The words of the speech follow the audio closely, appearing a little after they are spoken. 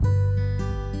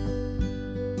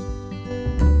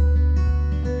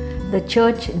The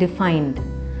church defined,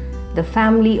 the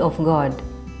family of God.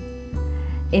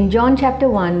 In John chapter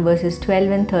 1 verses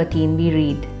 12 and 13 we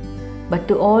read, "But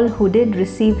to all who did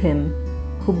receive him,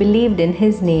 who believed in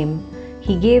his name,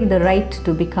 he gave the right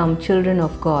to become children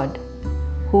of God,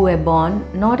 who were born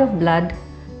not of blood,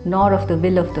 nor of the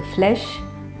will of the flesh,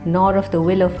 nor of the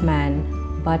will of man,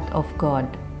 but of God."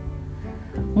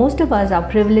 Most of us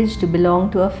are privileged to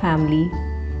belong to a family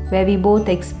where we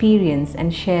both experience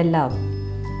and share love.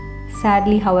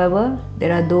 Sadly, however,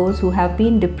 there are those who have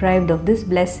been deprived of this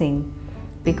blessing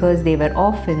because they were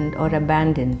orphaned or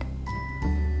abandoned.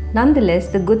 Nonetheless,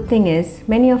 the good thing is,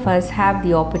 many of us have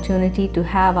the opportunity to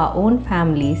have our own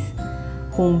families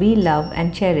whom we love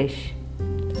and cherish.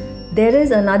 There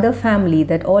is another family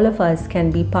that all of us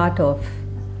can be part of.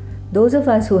 Those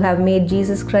of us who have made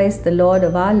Jesus Christ the Lord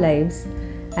of our lives,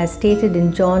 as stated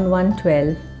in John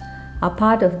 1:12, are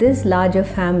part of this larger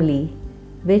family,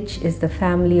 which is the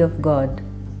family of God.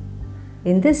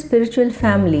 In this spiritual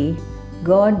family,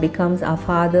 God becomes our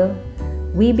Father,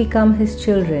 we become His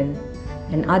children,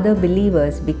 and other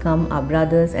believers become our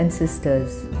brothers and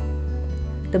sisters.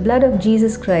 The blood of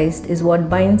Jesus Christ is what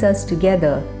binds us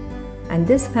together, and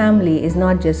this family is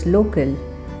not just local,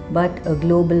 but a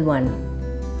global one.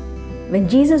 When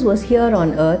Jesus was here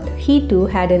on earth, He too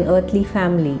had an earthly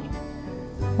family.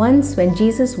 Once, when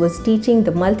Jesus was teaching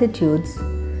the multitudes,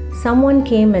 someone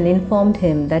came and informed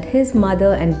him that his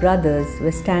mother and brothers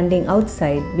were standing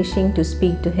outside wishing to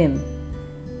speak to him.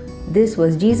 This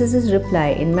was Jesus' reply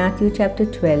in Matthew chapter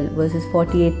 12 verses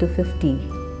 48 to 50.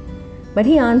 But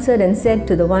he answered and said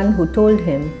to the one who told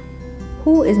him,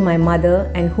 "Who is my mother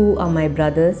and who are my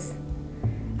brothers?"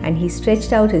 And he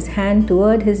stretched out his hand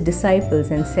toward his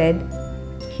disciples and said,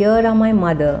 "Here are my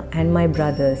mother and my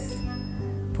brothers.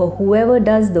 For whoever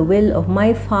does the will of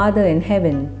my Father in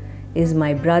heaven is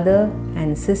my brother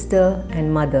and sister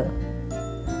and mother."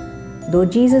 Though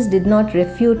Jesus did not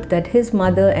refute that his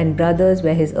mother and brothers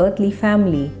were his earthly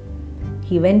family,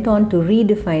 he went on to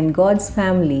redefine God's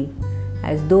family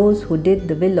as those who did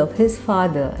the will of his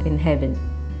Father in heaven.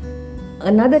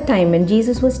 Another time when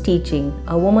Jesus was teaching,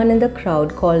 a woman in the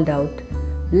crowd called out,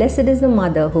 "Blessed is the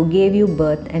mother who gave you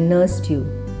birth and nursed you."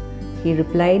 He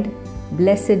replied,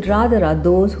 "Blessed rather are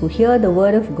those who hear the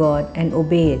word of God and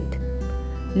obey it."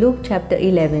 Luke chapter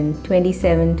 11,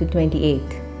 27 to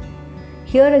 28.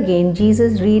 Here again,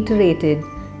 Jesus reiterated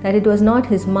that it was not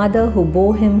his mother who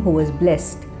bore him who was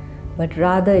blessed, but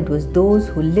rather it was those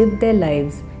who lived their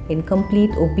lives in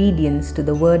complete obedience to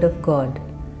the word of God.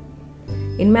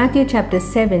 In Matthew chapter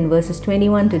 7, verses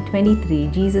 21 to 23,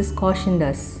 Jesus cautioned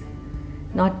us,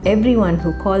 "Not everyone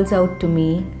who calls out to me,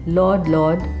 'Lord,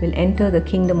 Lord,' will enter the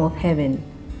kingdom of heaven.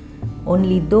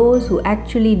 Only those who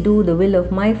actually do the will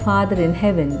of my Father in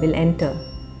heaven will enter.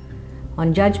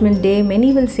 On judgment day, many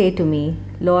will say to me,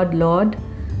 'Lord, Lord,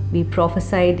 we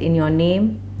prophesied in your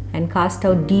name and cast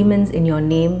out demons in your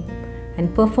name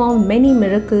and performed many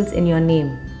miracles in your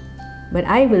name.' But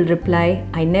I will reply,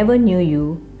 'I never knew you.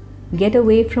 Get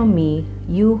away from me,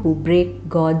 you who break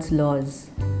God's laws.'"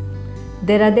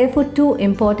 There are therefore two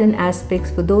important aspects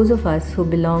for those of us who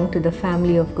belong to the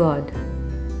family of God.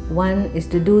 One is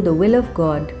to do the will of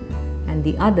God, and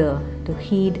the other to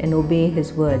heed and obey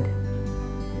His word.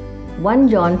 1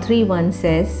 John 3:1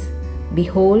 says,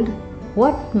 "Behold,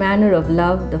 what manner of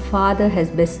love the Father has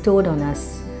bestowed on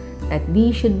us, that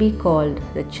we should be called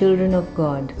the children of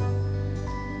God."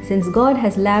 Since God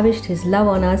has lavished His love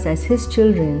on us as His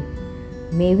children,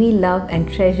 may we love and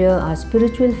treasure our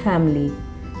spiritual family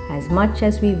as much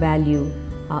as we value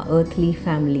our earthly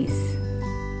families.